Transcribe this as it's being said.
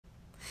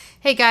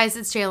Hey guys,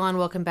 it's Jaylon.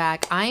 Welcome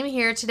back. I'm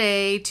here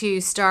today to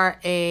start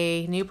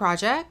a new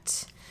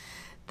project.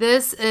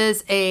 This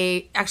is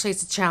actually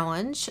it's a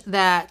challenge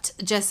that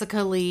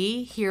Jessica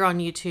Lee here on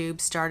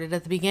YouTube started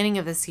at the beginning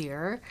of this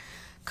year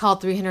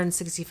called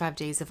 365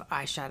 Days of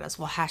Eyeshadows.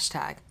 Well,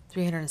 hashtag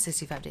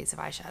 365 Days of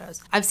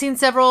Eyeshadows. I've seen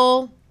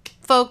several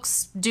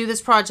folks do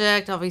this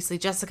project. Obviously,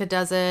 Jessica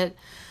does it.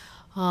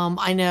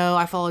 I know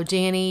I follow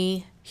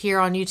Danny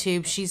here on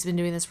YouTube. She's been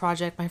doing this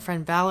project. My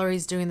friend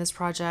Valerie's doing this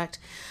project.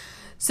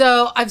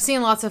 So I've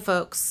seen lots of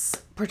folks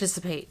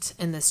participate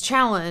in this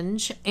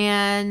challenge,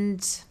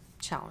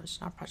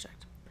 not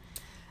project.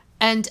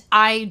 And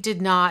I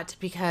did not,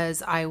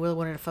 because I really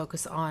wanted to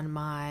focus on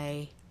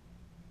my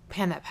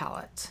Pan That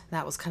palette.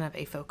 That was kind of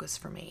a focus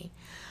for me.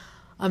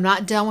 I'm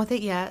not done with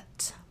it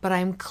yet, but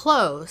I'm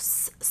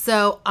close.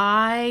 So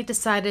I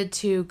decided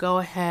to go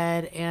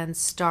ahead and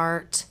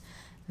start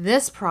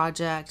this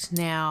project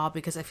now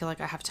because I feel like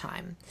I have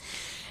time.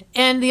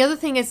 And the other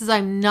thing is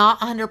I'm not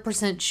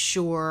 100%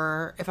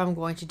 sure if I'm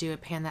going to do a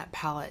Pan That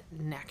palette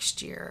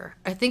next year.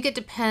 I think it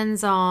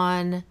depends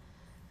on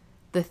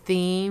the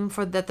theme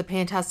that the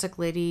Fantastic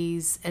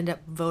Ladies end up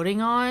voting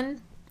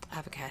on. I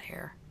have a cat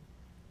hair.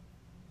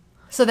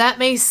 So that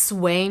may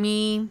sway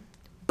me,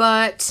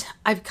 but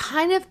I've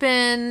kind of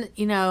been,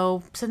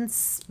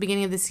 since the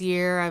beginning of this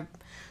year, I've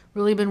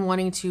really been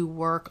wanting to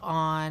work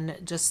on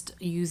just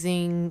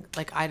using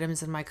like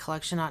items in my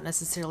collection, not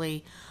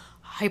necessarily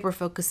hyper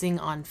focusing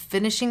on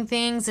finishing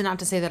things. And not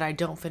to say that I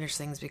don't finish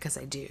things, because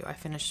I do. I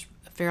finish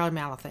a fair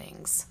amount of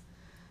things.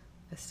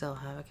 I still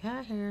have a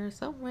cat here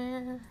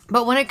somewhere.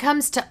 But when it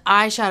comes to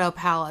eyeshadow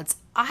palettes,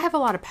 I have a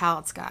lot of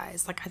palettes,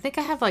 guys. Like I think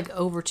I have like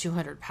over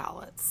 200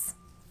 palettes.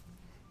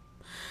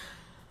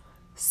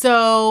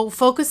 So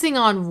focusing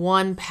on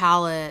one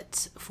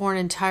palette for an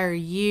entire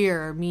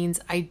year means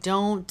I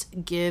don't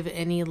give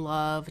any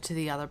love to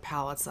the other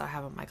palettes that I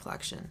have in my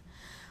collection.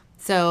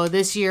 So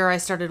this year I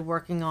started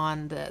working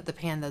on the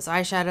Pan Those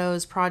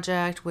Eyeshadows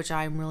project, which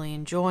I'm really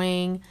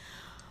enjoying.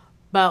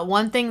 But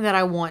one thing that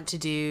I want to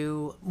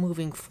do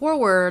moving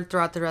forward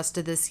throughout the rest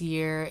of this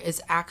year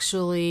is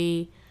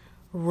actually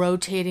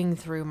rotating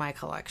through my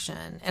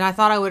collection. And I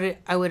thought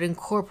I would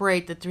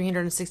incorporate the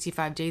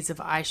 365 Days of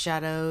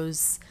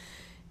Eyeshadows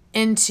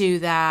into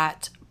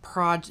that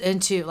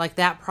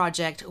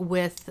project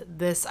with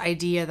this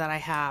idea that I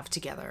have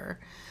together.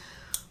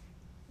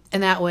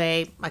 And that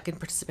way I can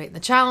participate in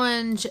the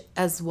challenge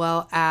as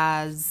well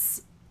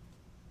as,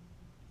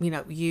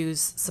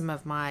 use some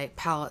of my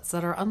palettes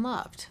that are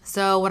unloved.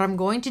 So what I'm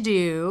going to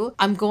do,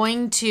 I'm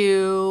going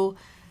to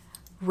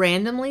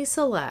randomly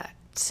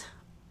select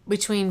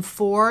between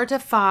 4 to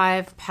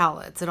 5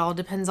 palettes. It all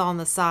depends on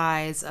the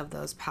size of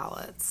those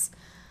palettes.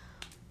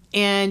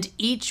 And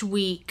each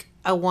week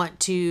I want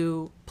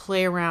to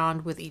play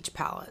around with each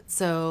palette.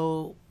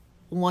 So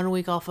one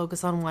week I'll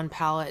focus on one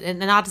palette, and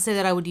not to say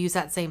that I would use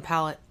that same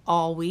palette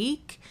all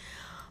week,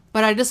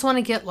 but I just want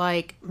to get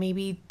like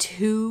maybe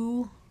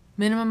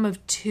minimum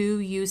of 2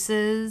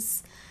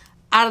 uses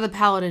out of the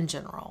palette in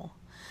general.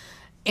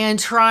 And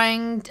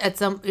trying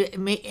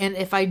and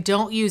if I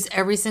don't use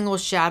every single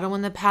shadow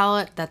in the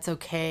palette, that's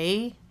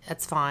okay.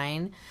 That's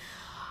fine.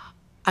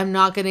 I'm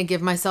not going to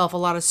give myself a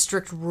lot of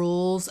strict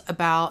rules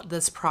about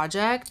this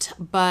project,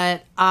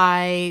 but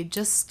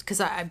because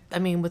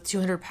with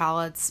 200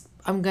 palettes,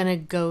 I'm going to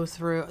go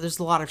through, there's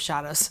a lot of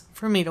shadows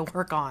for me to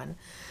work on.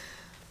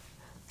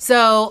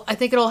 So I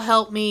think it'll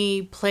help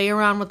me play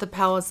around with the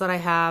palettes that I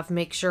have,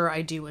 make sure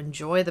I do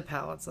enjoy the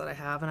palettes that I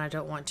have, and I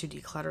don't want to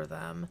declutter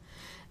them.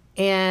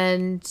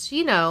 And,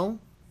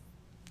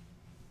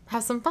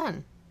 have some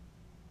fun.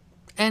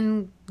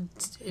 And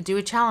do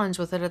a challenge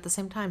with it at the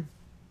same time.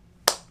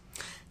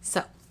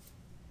 So,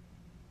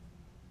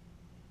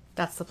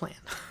 that's the plan.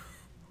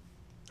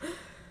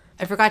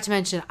 I forgot to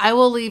mention, I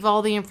will leave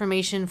all the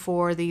information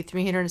for the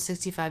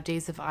 365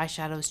 Days of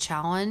Eyeshadows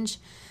challenge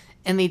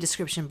in the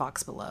description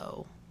box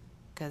below,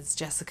 because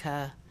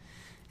Jessica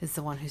is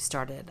the one who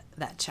started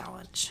that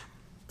challenge.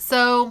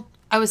 So,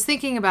 I was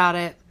thinking about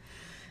it,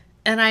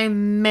 and I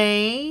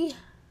may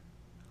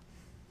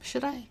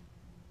select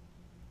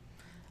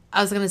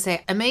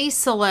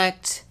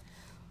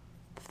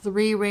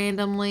 3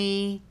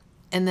 randomly,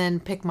 and then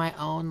pick my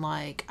own,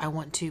 like, I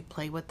want to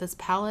play with this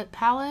palette.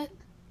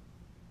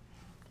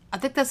 I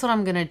think that's what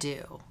I'm going to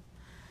do.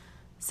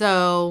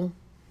 So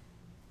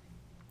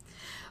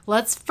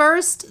let's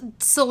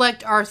first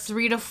select our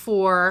 3 to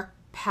 4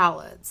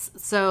 palettes.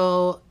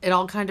 So it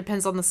all kind of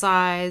depends on the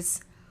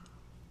size,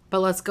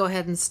 but let's go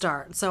ahead and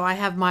start. So I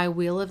have my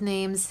Wheel of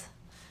Names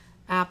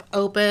app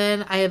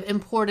open. I have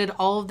imported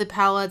all of the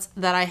palettes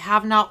that I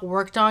have not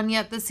worked on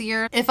yet this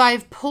year. If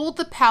I've pulled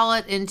the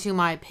palette into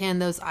my Pan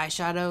Those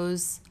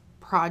Eyeshadows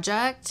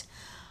project,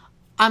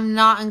 I'm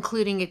not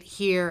including it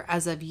here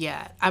as of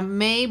yet. I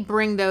may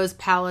bring those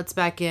palettes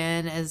back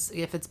in as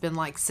if it's been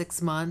like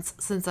 6 months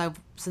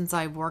since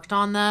I've worked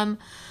on them,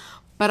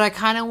 but I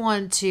kind of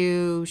want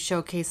to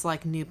showcase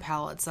like new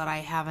palettes that I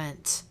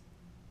haven't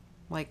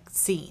like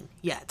seen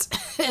yet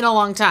in a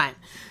long time.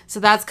 So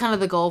that's kind of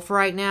the goal for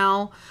right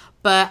now.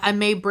 but I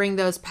may bring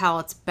those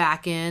palettes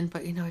back in,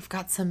 but you know, we've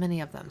got so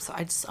many of them. So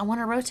I want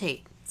to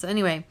rotate. So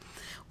anyway,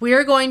 we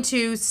are going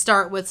to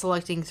start with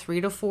selecting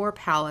 3 to 4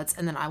 palettes,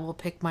 and then I will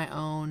pick my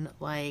own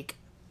like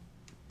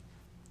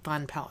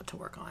fun palette to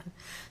work on.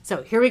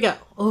 So here we go.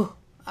 Oh,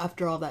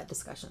 after all that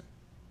discussion.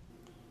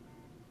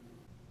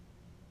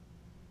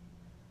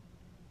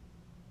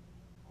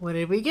 What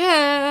did we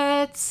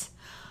get?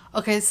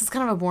 Okay, this is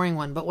kind of a boring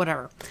one, but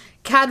whatever.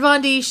 Kat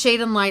Von D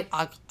Shade and Light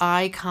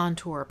Eye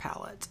Contour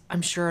Palette.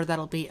 I'm sure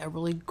that'll be a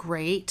really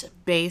great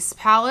base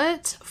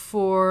palette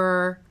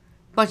for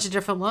a bunch of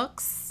different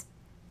looks.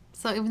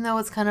 So even though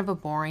it's kind of a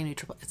boring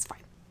neutral, it's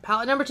fine.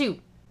 Palette number 2.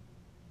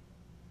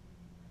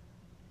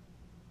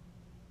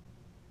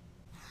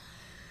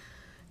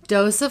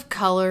 Dose of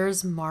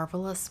Colors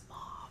Marvelous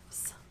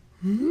Mauves.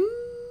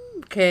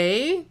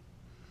 Okay.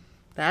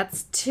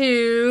 That's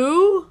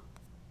 2.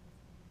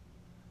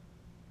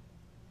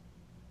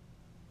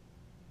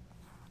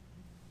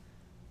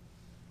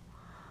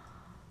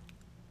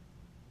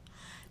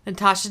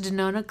 Natasha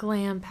Denona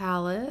Glam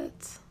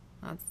Palette.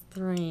 That's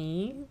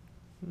 3.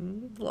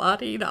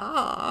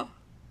 La-di-da.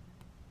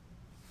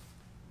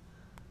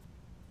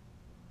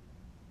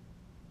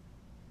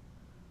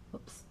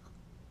 Whoops.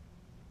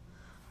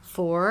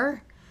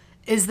 4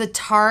 is the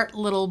Tarte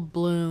Little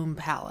Bloom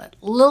palette.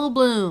 Little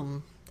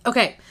Bloom.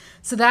 Okay,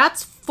 so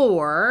that's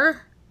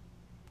 4.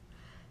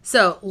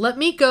 So let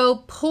me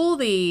go pull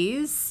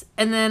these,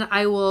 and then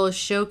I will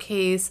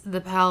showcase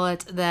the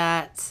palette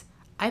that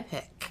I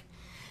pick.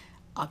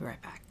 I'll be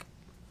right back.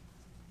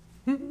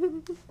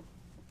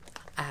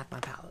 I have my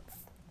palettes.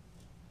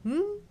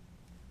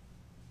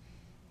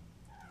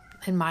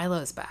 And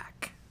Milo's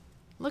back.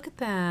 Look at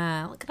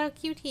that. Look at how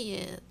cute he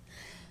is.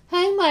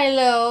 Hi,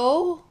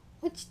 Milo.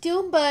 What you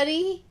doing,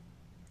 buddy?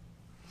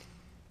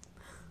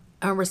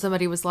 I remember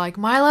somebody was like,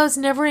 Milo's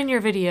never in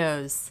your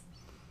videos.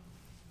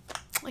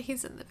 Well,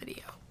 he's in the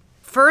video.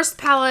 First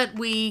palette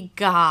we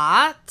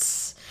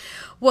got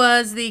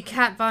was the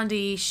Kat Von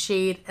D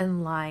Shade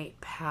and Light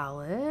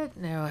palette.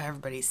 Now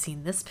everybody's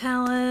seen this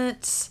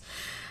palette.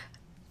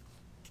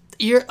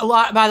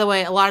 By the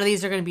way, a lot of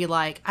these are going to be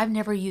like, I've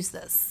never used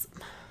this.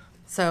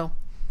 So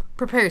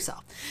prepare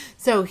yourself.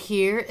 So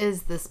here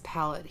is this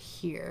palette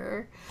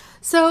here.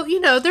 So, you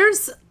know,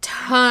 there's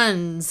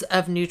tons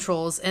of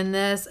neutrals in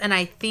this, and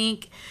I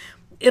think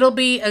it'll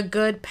be a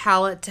good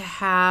palette to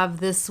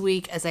have this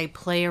week as I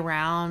play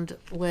around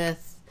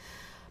with,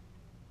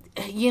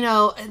 you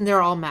know, and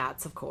they're all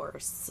mattes, of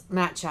course,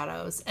 matte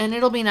shadows. And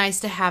it'll be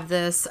nice to have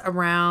this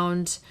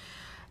around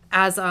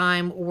as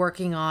I'm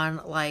working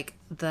on like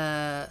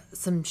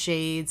some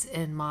shades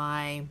in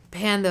my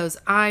pan those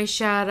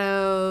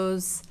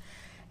eyeshadows.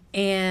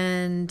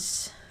 And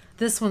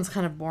this one's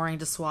kind of boring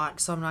to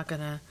swatch, so I'm not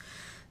going to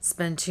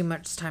spend too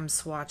much time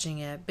swatching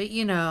it. But,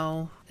 you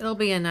know, it'll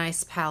be a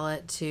nice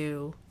palette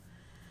to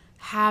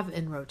have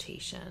in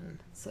rotation.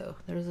 So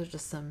those are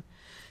just some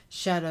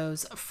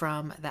shadows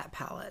from that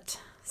palette.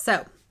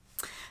 So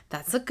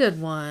that's a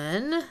good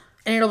one.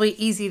 And it'll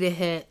be easy to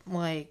hit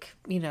like,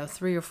 you know,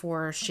 3 or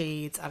 4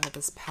 shades out of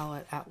this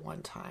palette at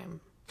one time.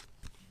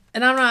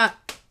 And I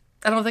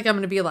don't think I'm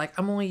going to be like,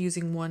 I'm only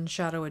using 1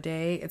 shadow a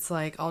day. It's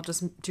like, I'll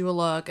just do a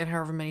look at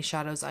however many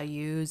shadows I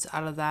use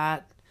out of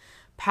that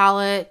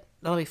palette.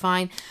 That'll be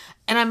fine.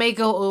 And I may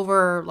go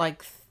over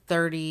like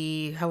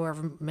 30,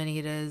 however many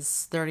it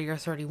is, 30 or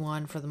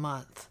 31 for the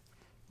month.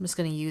 I'm just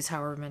going to use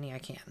however many I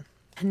can.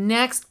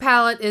 Next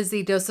palette is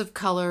the Dose of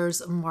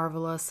Colors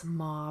Marvelous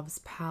Mauves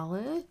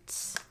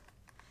palette.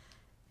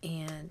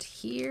 And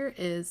here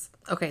is,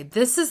 okay,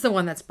 this is the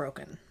one that's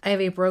broken. I have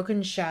a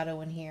broken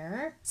shadow in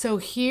here. So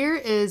here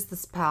is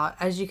this palette.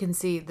 As you can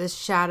see, this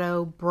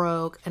shadow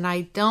broke, and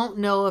I don't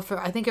know if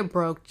I think it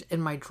broke in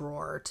my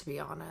drawer, to be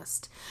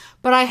honest.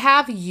 But I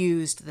have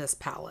used this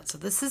palette. So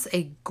this is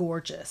a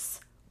gorgeous,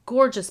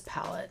 gorgeous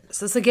palette.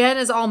 So this again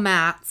is all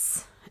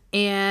mattes,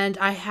 and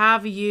I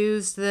have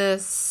used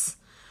this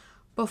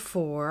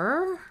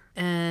before,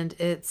 and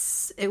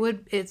it's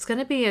going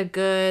to be a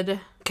good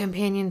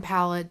companion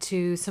palette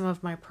to some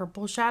of my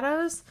purple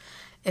shadows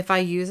if I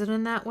use it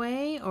in that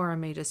way, or I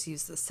may just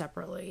use this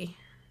separately.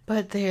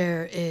 But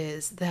there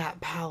is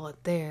that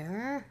palette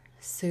there.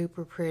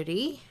 Super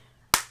pretty.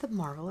 The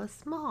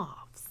Marvelous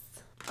Mauves.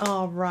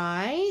 All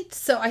right.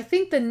 So I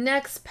think the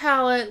next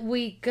palette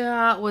we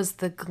got was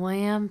the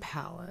Glam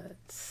palette.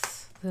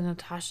 The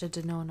Natasha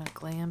Denona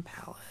Glam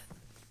palette.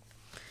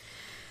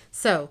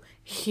 So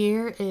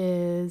here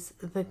is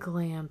the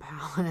Glam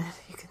palette.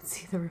 You can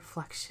see the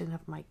reflection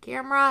of my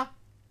camera.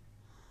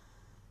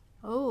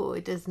 Oh,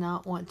 it does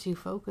not want to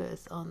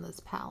focus on this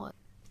palette.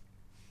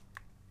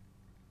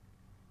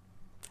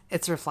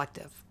 It's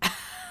reflective.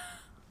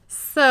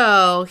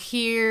 So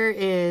here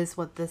is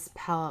what this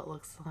palette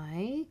looks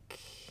like.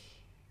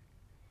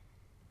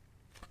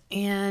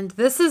 And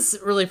this is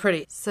really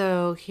pretty.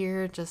 So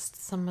here are just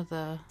some of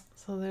the,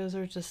 so those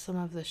are just some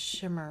of the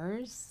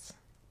shimmers.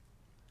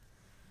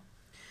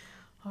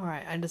 All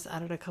right, I just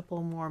added a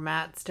couple more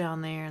mattes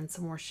down there and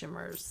some more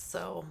shimmers.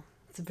 So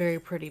it's a very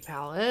pretty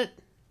palette.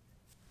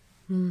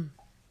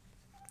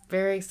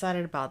 very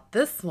excited about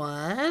this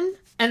one.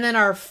 And then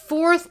our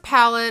fourth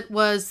palette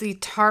was the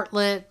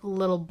Tartlette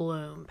Little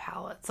Bloom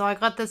palette. So I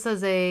got this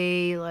as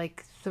a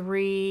like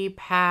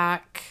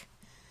 3-pack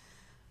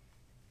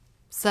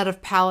set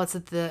of palettes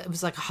it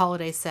was like a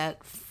holiday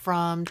set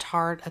from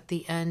Tarte at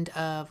the end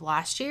of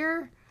last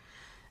year.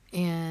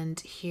 And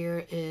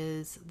here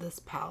is this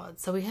palette.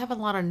 So we have a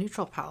lot of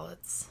neutral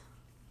palettes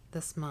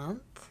this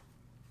month.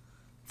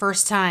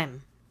 First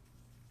time.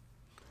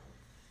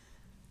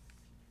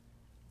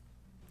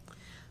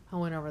 I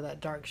went over that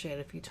dark shade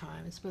a few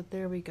times, but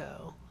there we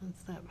go.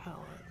 That's that palette.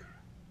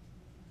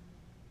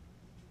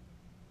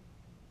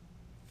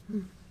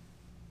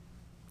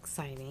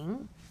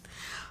 Exciting.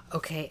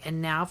 Okay,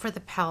 and now for the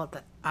palette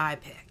that I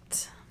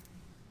picked.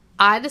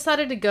 I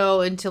decided to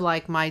go into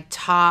like my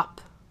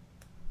top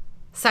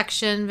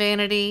section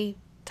vanity,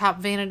 top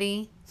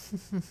vanity,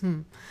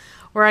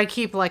 where I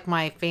keep like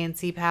my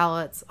fancy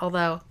palettes,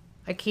 although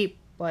I keep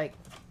like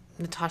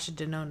Natasha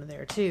Denona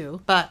there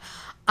too. But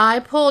I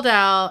pulled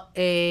out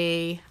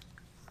a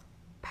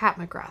Pat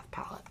McGrath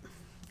palette,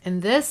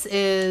 and this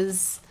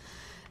is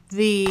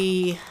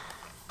the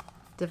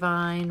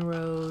Divine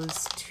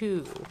Rose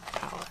II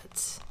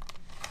palette.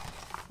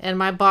 And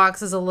my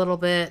box is a little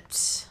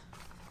bit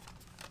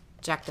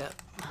jacked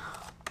up,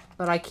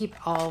 but I keep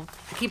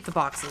the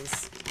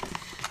boxes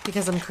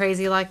because I'm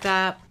crazy like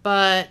that.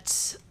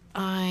 But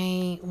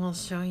I will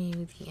show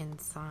you the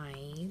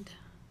inside.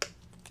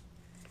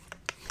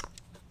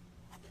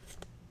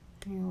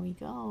 Here we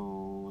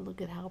go.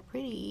 Look at how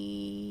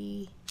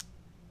pretty.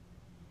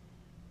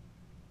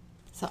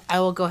 So I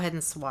will go ahead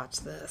and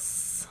swatch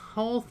this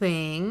whole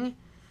thing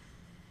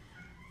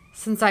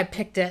since I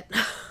picked it.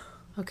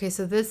 Okay,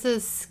 so this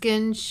is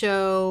Skin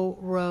Show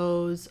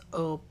Rose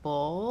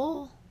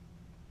Opal.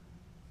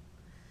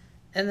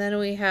 And then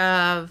we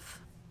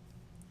have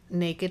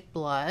Naked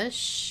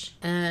Blush.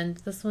 And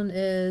this one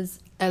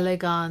is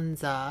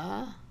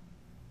Eleganza.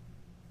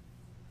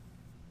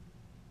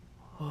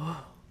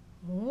 Oh.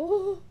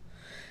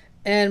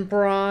 And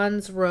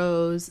Bronze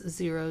Rose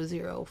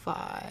 005.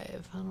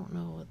 I don't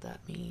know what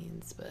that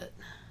means, but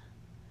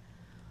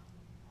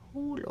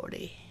oh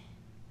lordy.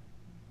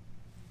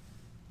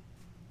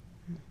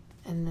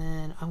 And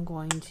then I'm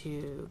going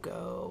to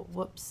go,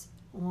 whoops,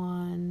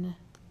 1,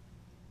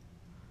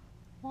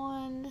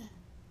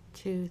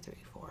 2, 3,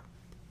 4.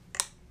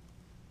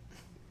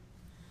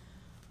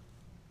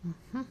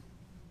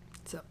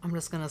 So I'm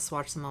just going to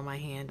swatch them on my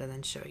hand and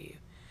then show you.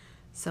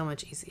 So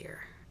much easier.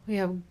 We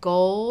have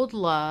Gold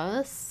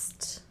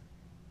Lust,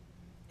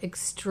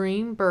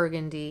 Extreme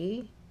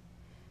Burgundy,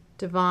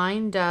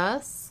 Divine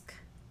Dusk,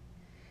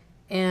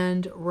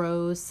 and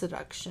Rose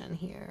Seduction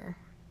here.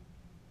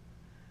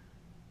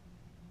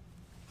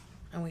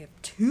 And we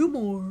have 2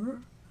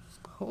 more.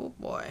 Oh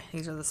boy,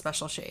 these are the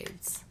special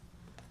shades.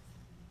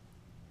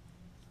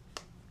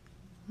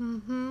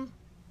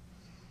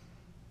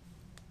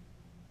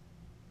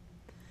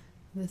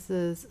 This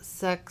is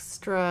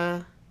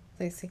Sextra.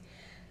 Let's see.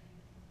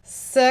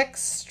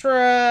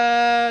 Sextra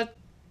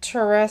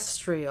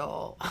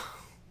Terrestrial.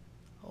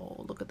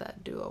 Oh, look at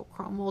that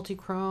duochrome,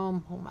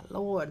 multi-chrome. Oh my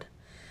lord.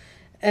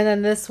 And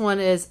then this one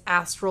is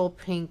Astral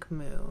Pink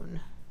Moon.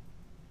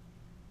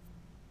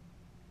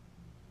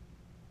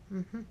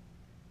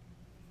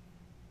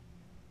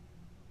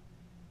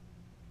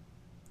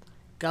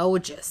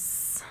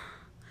 Gorgeous.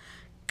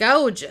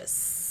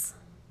 Gorgeous.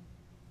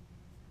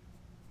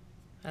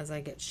 As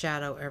I get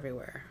shadow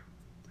everywhere.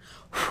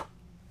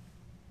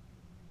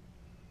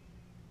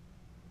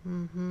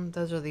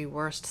 Those are the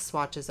worst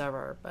swatches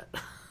ever, but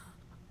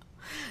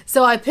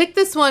so I picked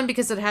this one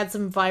because it had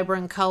some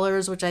vibrant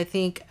colors, which I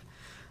think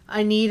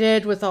I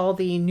needed with all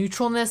the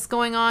neutralness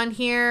going on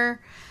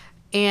here.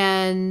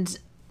 And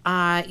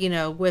you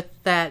know,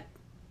 with that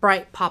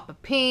bright pop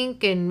of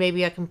pink, and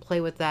maybe I can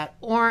play with that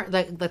orange,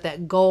 like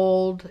that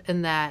gold,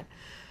 and that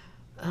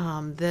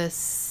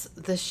this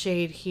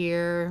shade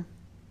here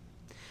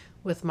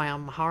with my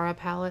Amhara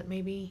palette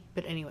maybe.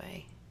 But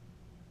anyway,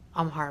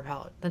 Amhara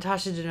palette,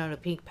 Natasha Denona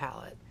pink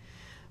palette,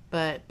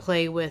 but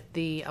play with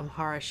the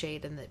Amhara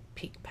shade in the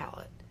pink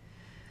palette.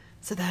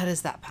 So that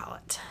is that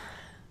palette.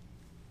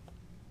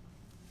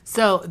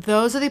 So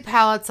those are the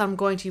palettes I'm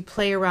going to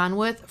play around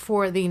with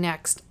for the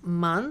next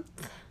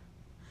month.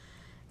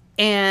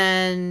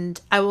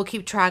 And I will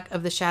keep track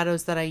of the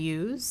shadows that I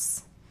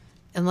use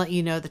and let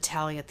you know the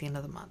tally at the end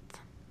of the month.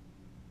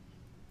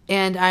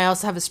 And I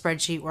also have a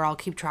spreadsheet where I'll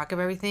keep track of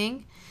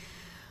everything.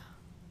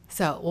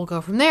 So we'll go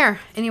from there.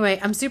 Anyway,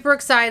 I'm super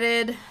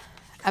excited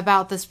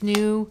about this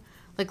new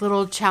like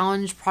little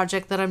challenge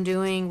project that I'm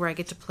doing where I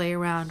get to play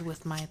around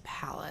with my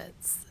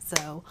palettes.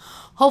 So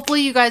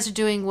hopefully you guys are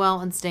doing well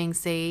and staying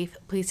safe.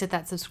 Please hit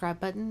that subscribe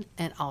button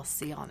and I'll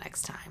see y'all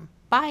next time.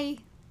 Bye.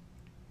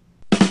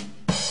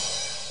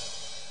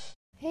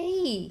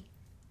 Hey.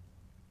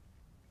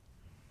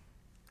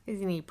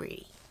 Isn't he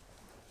pretty?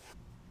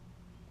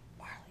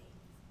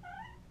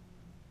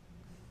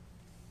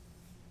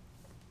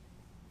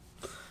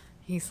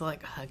 He's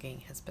like hugging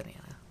his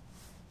banana.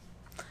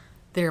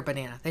 They're a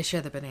banana. They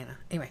share the banana.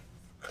 Anyway.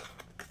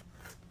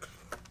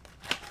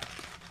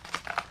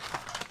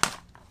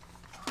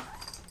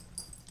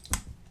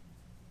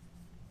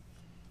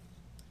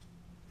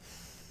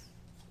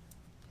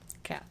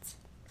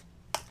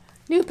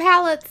 New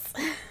palettes.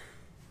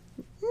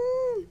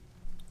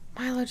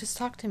 Milo, just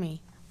talk to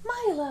me.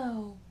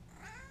 Milo.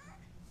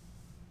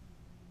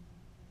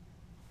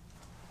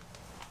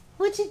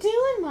 What you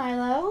doing,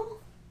 Milo?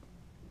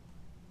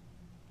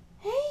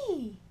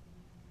 Hey.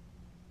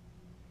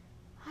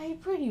 Hi,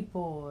 pretty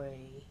boy.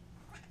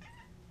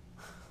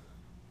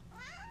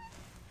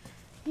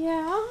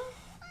 Yeah?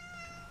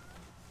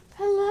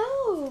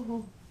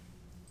 Hello.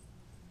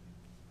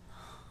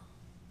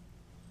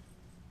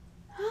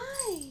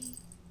 Hi.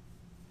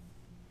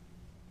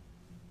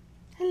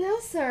 Hello,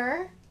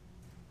 sir.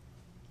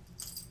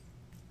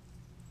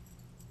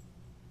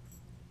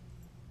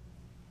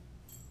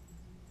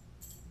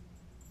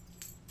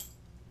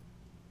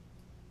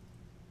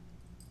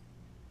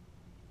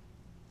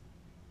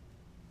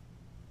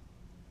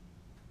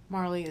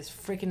 Marley is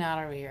freaking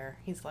out over here.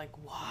 He's like,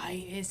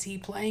 why is he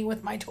playing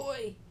with my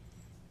toy?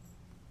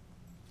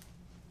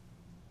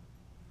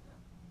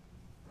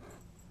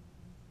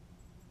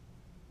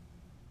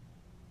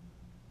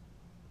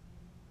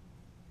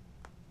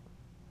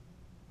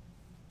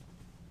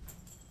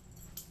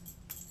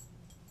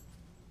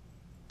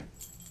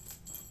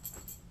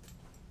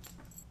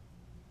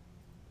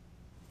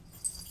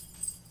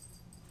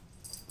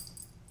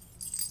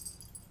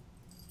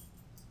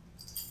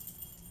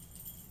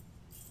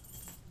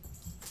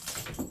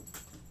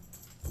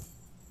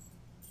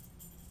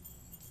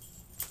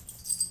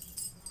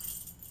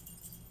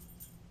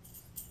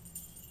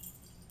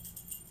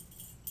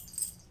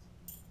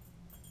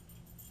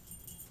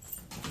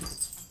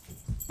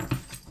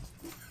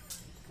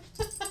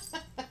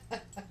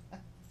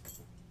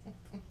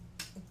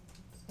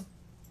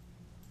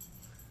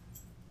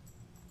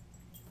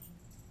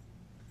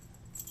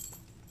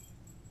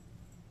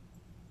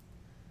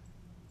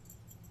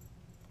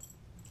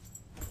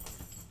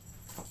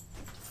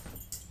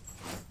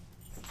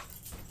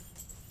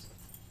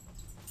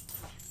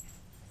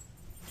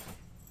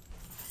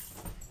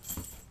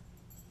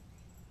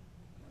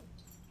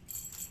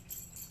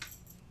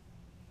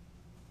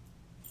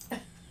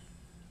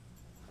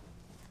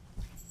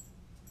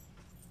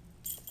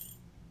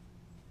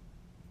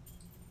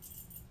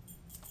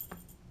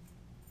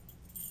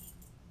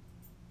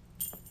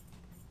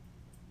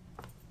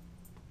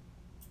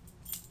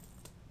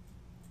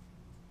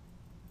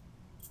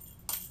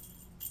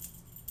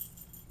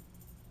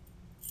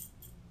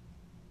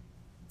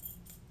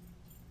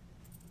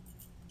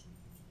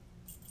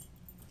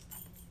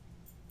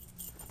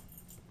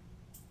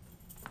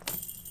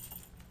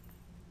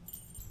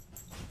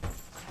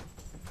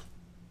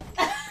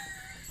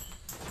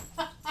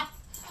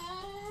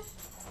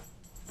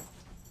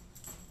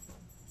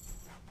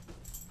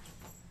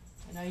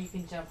 I know you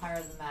can jump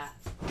higher than that.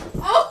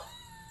 Oh!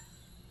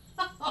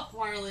 Oh,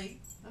 Marley.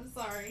 I'm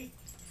sorry.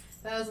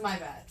 That was my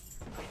bad.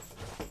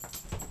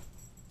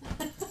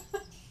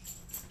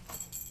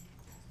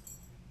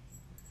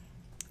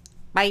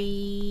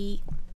 Bye.